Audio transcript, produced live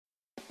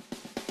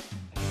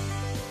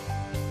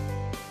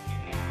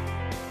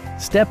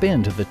Step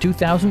into the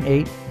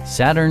 2008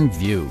 Saturn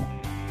VUE.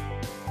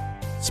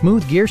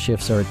 Smooth gear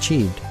shifts are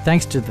achieved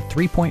thanks to the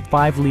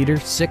 3.5-liter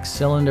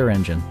 6-cylinder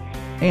engine.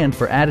 And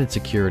for added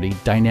security,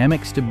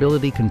 dynamic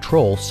stability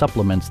control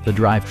supplements the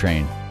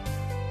drivetrain.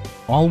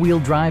 All-wheel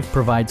drive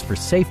provides for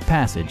safe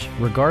passage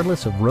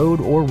regardless of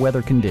road or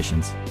weather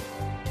conditions.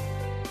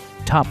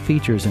 Top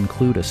features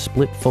include a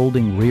split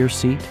folding rear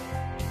seat,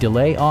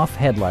 delay-off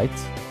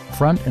headlights,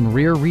 front and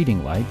rear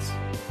reading lights,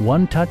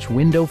 one-touch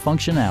window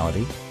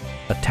functionality,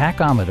 a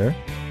tachometer,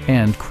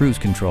 and cruise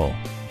control.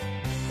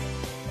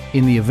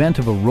 In the event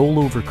of a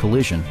rollover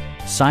collision,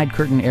 side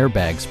curtain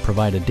airbags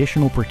provide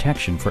additional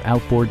protection for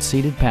outboard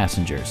seated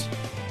passengers.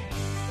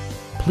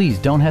 Please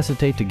don't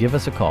hesitate to give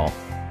us a call.